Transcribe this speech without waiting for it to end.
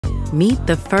Meet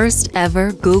the first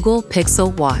ever Google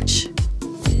Pixel watch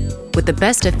with the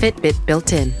best of Fitbit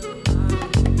built in.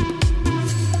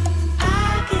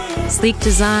 Sleek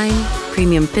design,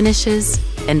 premium finishes,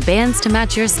 and bands to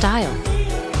match your style.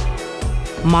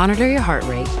 Monitor your heart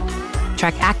rate,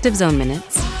 track active zone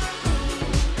minutes,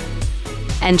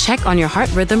 and check on your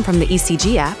heart rhythm from the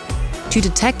ECG app to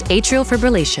detect atrial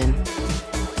fibrillation.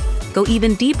 Go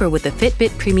even deeper with the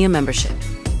Fitbit Premium membership.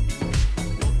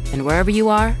 And wherever you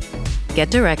are, get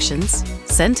directions,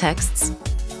 send texts,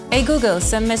 Hey Google,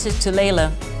 send message to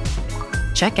Layla.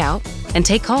 check out, and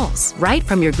take calls right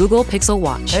from your Google Pixel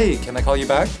watch. Hey, can I call you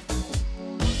back?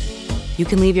 You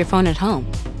can leave your phone at home.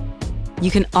 You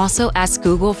can also ask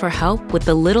Google for help with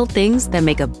the little things that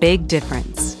make a big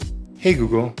difference. Hey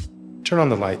Google, turn on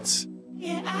the lights.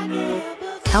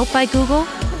 Help by Google,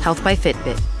 health by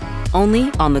Fitbit.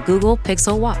 Only on the Google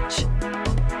Pixel watch.